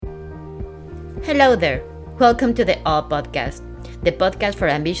Hello there. Welcome to the All Podcast, the podcast for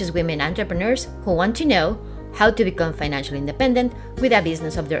ambitious women entrepreneurs who want to know how to become financially independent with a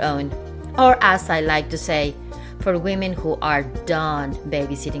business of their own. Or, as I like to say, for women who are done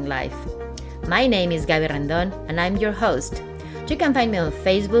babysitting life. My name is Gaby Rendon, and I'm your host. You can find me on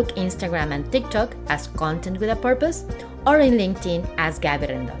Facebook, Instagram, and TikTok as Content with a Purpose, or in LinkedIn as Gaby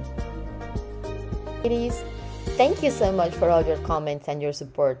Rendon. Ladies, thank you so much for all your comments and your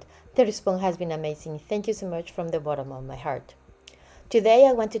support. The response has been amazing. Thank you so much from the bottom of my heart. Today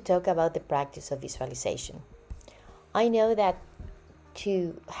I want to talk about the practice of visualization. I know that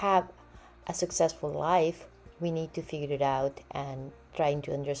to have a successful life, we need to figure it out and trying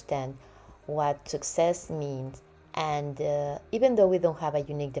to understand what success means. And even though we don't have a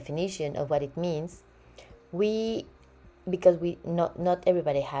unique definition of what it means, because not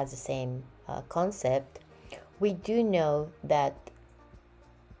everybody has the same concept, we do know that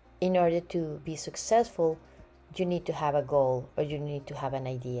in order to be successful, you need to have a goal or you need to have an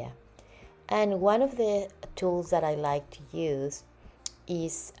idea. And one of the tools that I like to use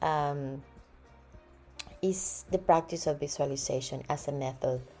is the practice of visualization as a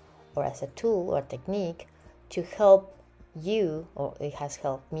method or as a tool or technique to help you, or it has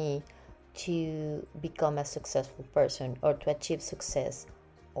helped me, to become a successful person or to achieve success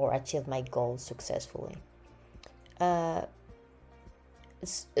or achieve my goals successfully.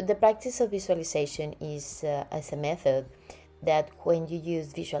 The practice of visualization is as a method that when you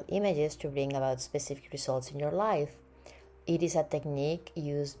use visual images to bring about specific results in your life, it is a technique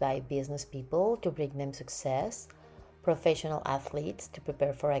used by business people to bring them success, professional athletes to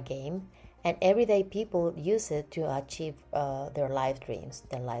prepare for a game, and everyday people use it to achieve their life dreams,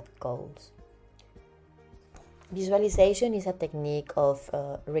 their life goals. Visualization is a technique of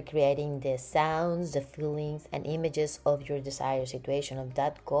recreating the sounds, the feelings, and images of your desired situation, of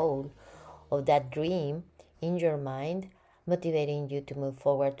that goal, of that dream in your mind, motivating you to move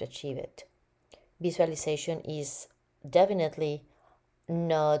forward to achieve it. Visualization is definitely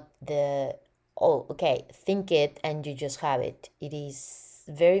not think it and you just have it. It is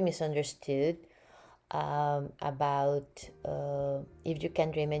very misunderstood about if you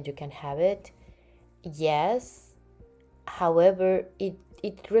can dream it, you can have it. Yes, however, it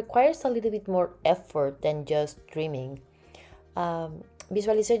requires a little bit more effort than just dreaming.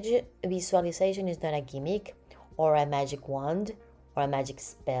 Visualization is not a gimmick or a magic wand or a magic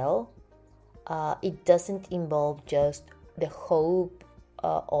spell. It doesn't involve just the hope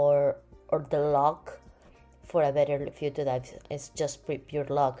or the luck for a better future that it's just pure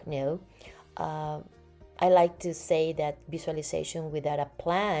luck. No. I like to say that visualization without a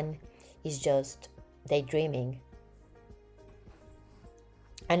plan is just daydreaming.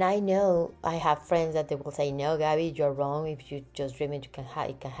 And I know I have friends that they will say, no, Gaby, you're wrong. If you just dream it, it can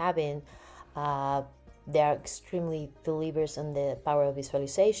happen. They are extremely believers in the power of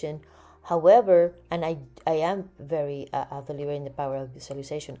visualization. However, and I am very a believer in the power of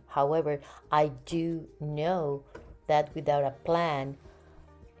visualization. However, I do know that without a plan,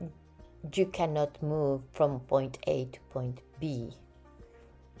 you cannot move from point A to point B.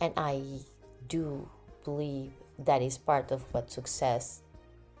 And I do believe that is part of what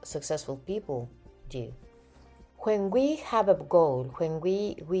successful people do. When we have a goal, when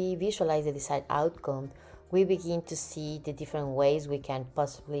we visualize the desired outcome, we begin to see the different ways we can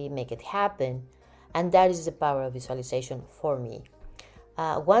possibly make it happen. And that is the power of visualization for me.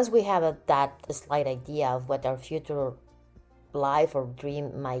 Once we have that slight idea of what our future life or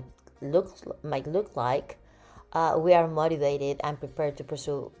dream might look like, we are motivated and prepared to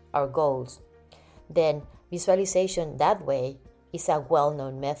pursue our goals. Then visualization that way is a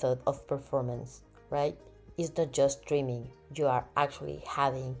well-known method of performance, right? It's not just dreaming. You are actually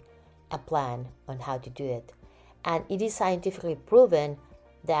having a plan on how to do it. And it is scientifically proven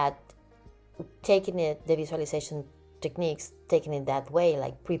that the visualization techniques, taking it that way,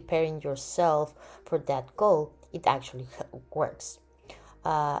 like preparing yourself for that goal, it actually works.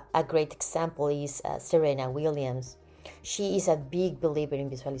 A great example is Serena Williams. She is a big believer in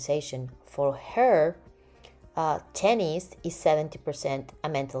visualization. For her, tennis is 70% a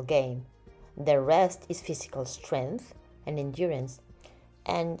mental game. The rest is physical strength and endurance.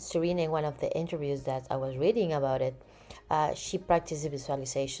 And Serena, in one of the interviews that I was reading about it, she practices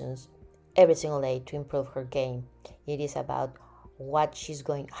visualizations every single day to improve her game. It is about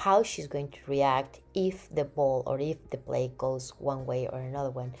how she's going to react if the ball or if the play goes one way or another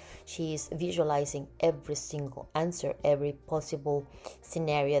one. She is visualizing every single answer, every possible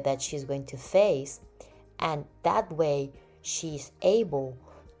scenario that she's going to face, and that way she's able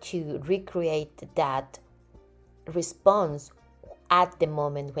to recreate that response at the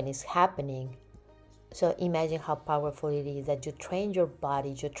moment when it's happening So imagine how powerful it is that you train your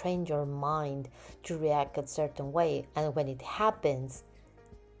body, you train your mind to react a certain way, and when it happens,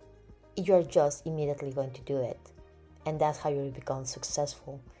 you're just immediately going to do it, and that's how you become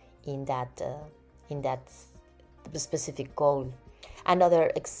successful in that specific goal.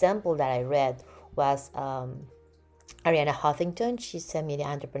 Another example that I read was Arianna Huffington. She's a media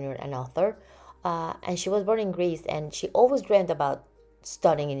entrepreneur and author, and she was born in Greece, and she always dreamed about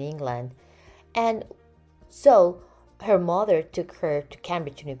studying in England. And so her mother took her to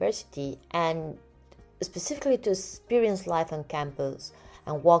Cambridge University, and specifically to experience life on campus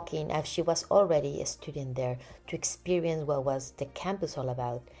and walking as she was already a student there, to experience what was the campus all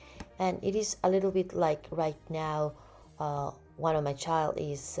about. And it is a little bit like right now, one of my child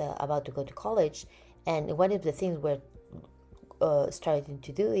is about to go to college, and one of the things we're starting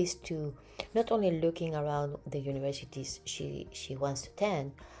to do is to not only looking around the universities she wants to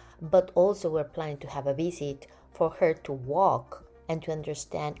attend, but also we're planning to have a visit for her to walk and to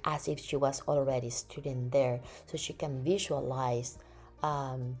understand as if she was already a student there, so she can visualize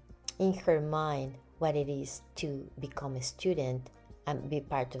in her mind what it is to become a student and be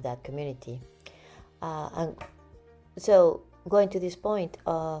part of that community. And so going to this point,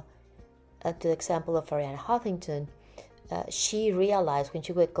 to the example of Arianna Huffington, she realized when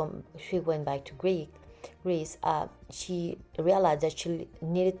she went back to Greece, she realized that she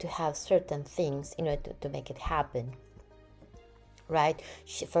needed to have certain things in order to make it happen. Right?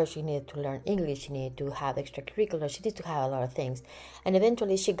 First, she needed to learn English, she needed to have extracurricular, she needed to have a lot of things. And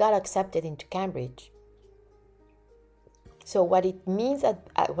eventually, she got accepted into Cambridge. So what it means,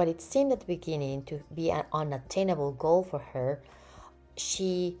 what it seemed at the beginning to be an unattainable goal for her,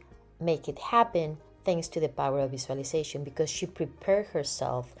 she make it happen thanks to the power of visualization, because she prepared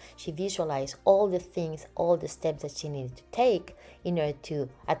herself. She visualized all the things, all the steps that she needed to take in order to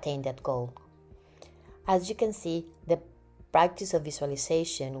attain that goal. As you can see, the practice of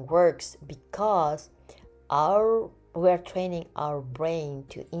visualization works because we're training our brain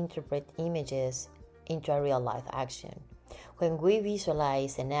to interpret images into a real life action. When we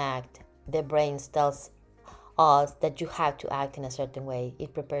visualize and act, the brain tells us that you have to act in a certain way.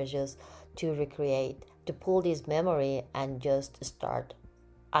 It prepares us to recreate, to pull this memory and just start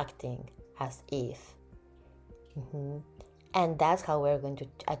acting as if. And that's how we're going to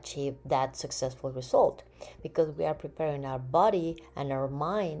achieve that successful result, because we are preparing our body and our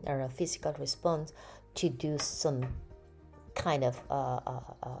mind and our physical response to do some kind of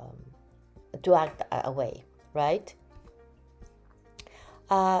to act away, right?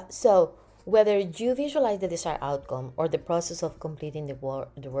 So whether you visualize the desired outcome or the process of completing the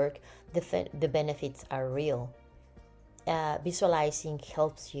work, the benefits are real. Visualizing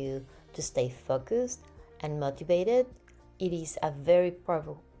helps you to stay focused and motivated. It is a very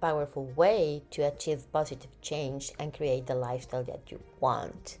powerful way to achieve positive change and create the lifestyle that you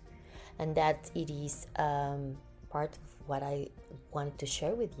want. And that it is part of what I wanted to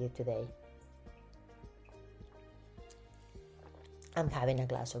share with you today. I'm having a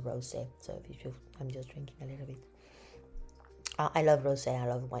glass of rosé, so I'm just drinking a little bit. I love rosé, I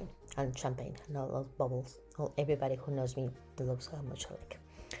love wine and champagne and all those bubbles. Everybody who knows me loves how much I like.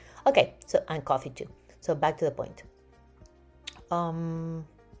 Okay, so and coffee too. So back to the point.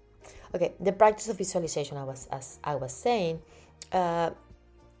 Okay, the practice of visualization, as I was saying,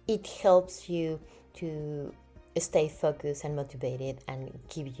 it helps you to stay focused and motivated and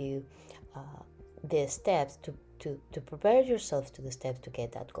give you the steps to prepare yourself to the steps to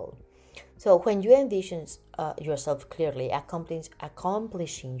get that goal. So when you envision yourself clearly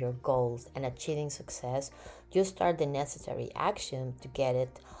accomplishing your goals and achieving success, you start the necessary action to get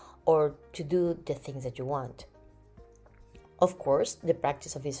it or to do the things that you want. Of course, the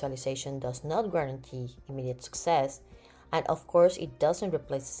practice of visualization does not guarantee immediate success, and of course, it doesn't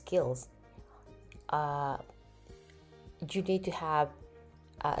replace skills. You need to have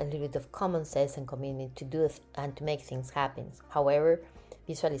a little bit of common sense and commitment to do it and to make things happen. However,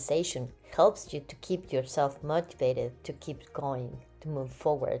 visualization helps you to keep yourself motivated, to keep going, to move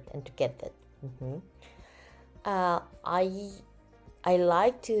forward, and to get that. I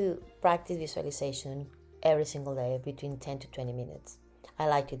like to practice visualization every single day between 10 to 20 minutes. I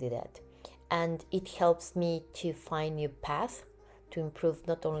like to do that. And it helps me to find new paths to improve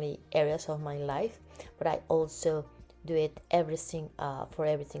not only areas of my life, but I also do it for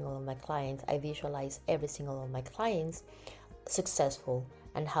every single of my clients. I visualize every single of my clients successful,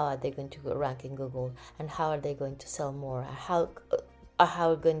 and how are they going to rank in Google, and how are they going to sell more, how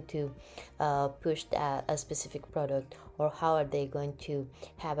are going to push a specific product, or how are they going to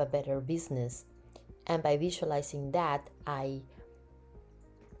have a better business. And by visualizing that, I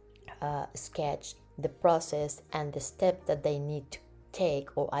sketch the process and the step that they need to take,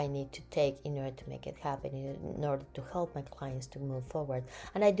 or I need to take, in order to make it happen, in order to help my clients to move forward.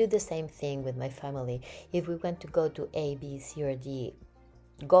 And I do the same thing with my family. If we want to go to A, B, C, or D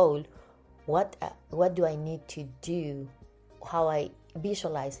goal, what do I need to do, how I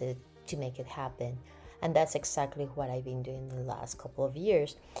visualize it to make it happen. And that's exactly what I've been doing in the last couple of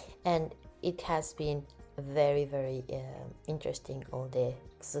years, and it has been very, very interesting, all the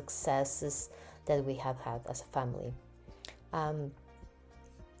successes that we have had as a family.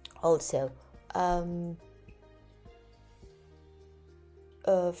 Also,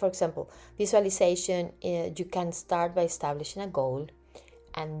 for example, visualization, you can start by establishing a goal,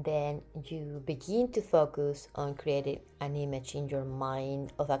 and then you begin to focus on creating an image in your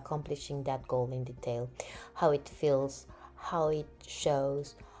mind of accomplishing that goal in detail, how it feels, how it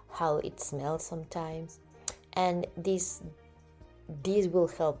shows, how it smells sometimes. And this will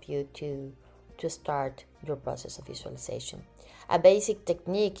help you to start your process of visualization. A basic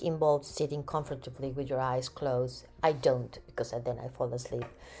technique involves sitting comfortably with your eyes closed. I don't, because then I fall asleep,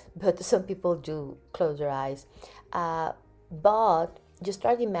 but some people do close their eyes. But you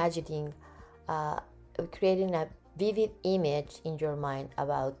start imagining, creating a vivid image in your mind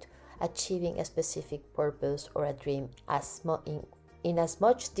about achieving a specific purpose or a dream in as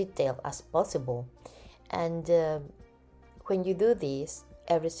much detail as possible. And when you do this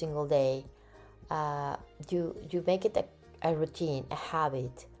every single day, you make it a routine, a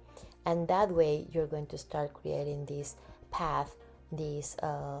habit, and that way you're going to start creating this path, these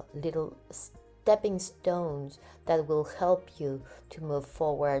little stepping stones that will help you to move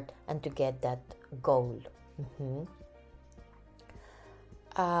forward and to get that goal.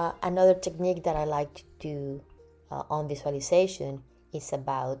 Another technique that I like to do on visualization is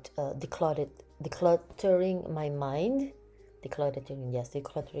about decluttering my mind.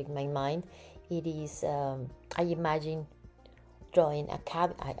 Decluttering my mind. It is, I imagine drawing a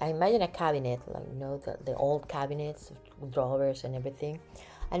cabinet. I imagine a cabinet, like, you know, the old cabinets, drawers and everything.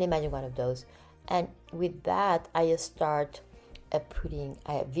 And imagine one of those. And with that, I start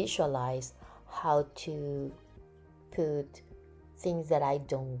I visualize how to put things that I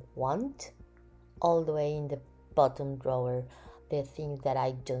don't want all the way in the bottom drawer, the things that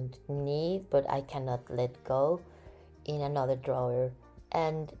I don't need but I cannot let go in another drawer,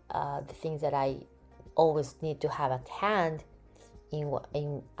 and the things that I always need to have at hand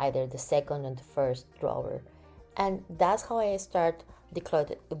in either the second or the first drawer. And that's how I start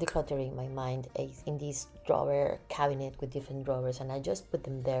decluttering my mind, in this drawer cabinet with different drawers, and I just put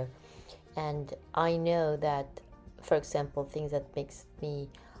them there. And I know that, for example, things that makes me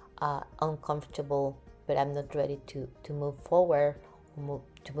uncomfortable, but I'm not ready to move forward,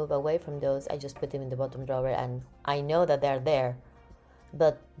 to move away from those, I just put them in the bottom drawer, and I know that they're there,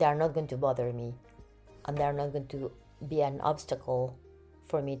 but they're not going to bother me, and they're not going to be an obstacle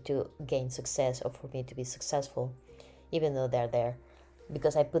for me to gain success or for me to be successful, even though they're there,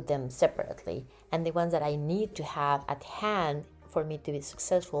 because I put them separately. And the ones that I need to have at hand for me to be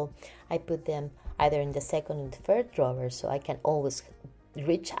successful, I put them either in the second and the third drawer, so I can always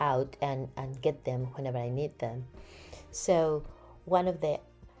reach out and get them whenever I need them. So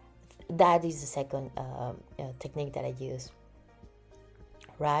that is the second technique that I use,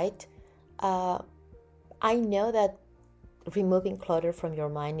 right? I know that removing clutter from your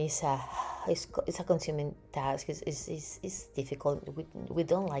mind is a consuming task. It's difficult. We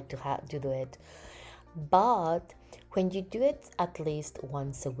don't like to do it, but when you do it at least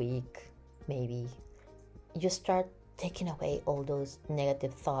once a week, maybe you start taking away all those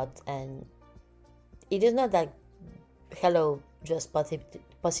negative thoughts. And it is not like just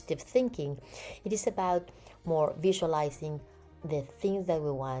positive thinking. It is about more visualizing the things that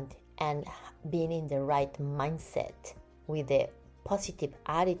we want and being in the right mindset with a positive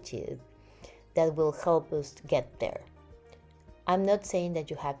attitude that will help us get there. I'm not saying that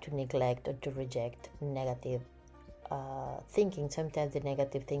you have to neglect or to reject negative thinking. Sometimes the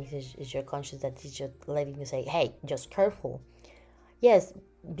negative thinking is your conscience that is just letting you say, hey, just careful. Yes,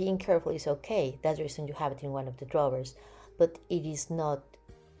 being careful is okay. That's the reason you have it in one of the drawers. But it is not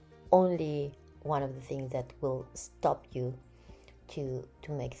only one of the things that will stop you to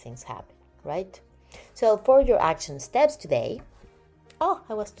make things happen, right? So for your action steps today,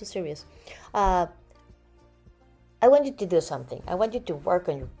 I was too serious. I want you to do something. I want you to work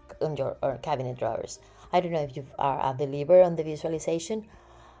on your cabinet drawers. I don't know if you are a believer on the visualization,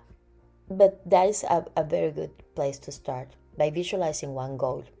 but that is a very good place to start, by visualizing one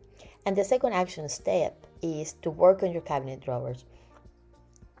goal. And the second action step is to work on your cabinet drawers.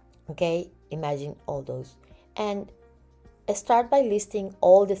 Okay, imagine all those, and start by listing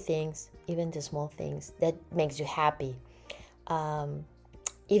all the things, even the small things that makes you happy.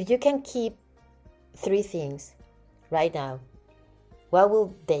 If you can keep 3 things right now, what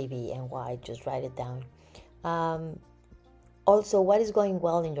will they be and why? Just write it down. Also, what is going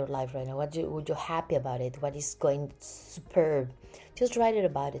well in your life right now? What would you happy about it? What is going superb? Just write it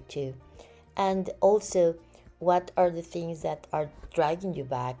about it too. And also, what are the things that are dragging you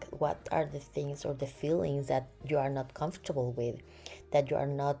back? What are the things or the feelings that you are not comfortable with, that you are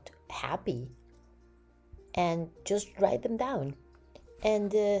not happy? And just write them down.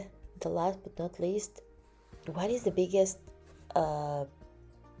 And the last but not least, what is the biggest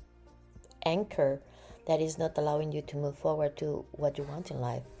anchor that is not allowing you to move forward to what you want in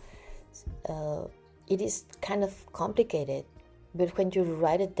life? It is kind of complicated, but when you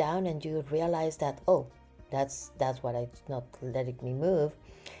write it down and you realize that, oh, that's what it's not letting me move,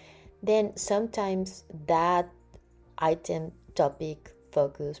 then sometimes that item, topic,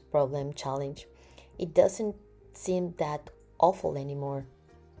 focus, problem, challenge, it doesn't seem that awful anymore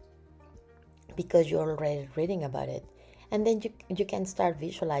because you're already reading about it. And then you can start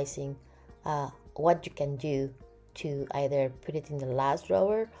visualizing what you can do to either put it in the last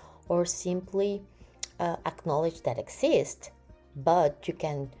drawer or simply acknowledge that exists. But you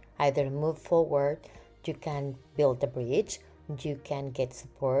can either move forward, you can build a bridge, you can get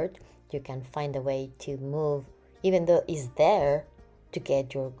support, you can find a way to move, even though it's there, to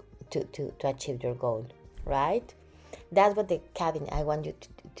get your to achieve your goal, right? That's what the cabin I want you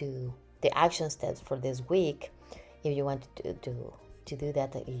to the action steps for this week. If you want to do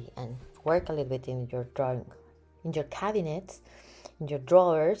that and work a little bit in your drawing, in your cabinets, in your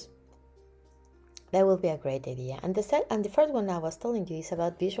drawers, that will be a great idea. And the first one I was telling you is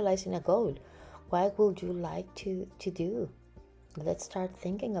about visualizing a goal. What would you like to do? Let's start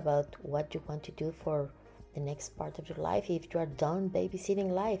thinking about what you want to do for the next part of your life. If you are done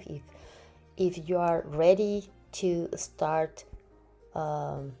babysitting life, if you are ready to start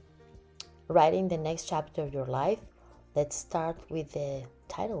writing the next chapter of your life, let's start with the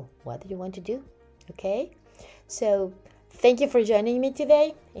title. What do you want to do? Okay? So thank you for joining me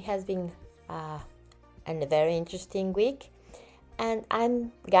today. It has been a very interesting week. And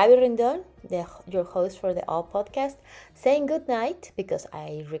I'm Gaby Rendon, your host for the All Podcast, saying good night because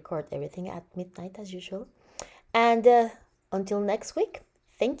I record everything at midnight as usual. And until next week,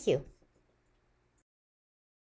 thank you.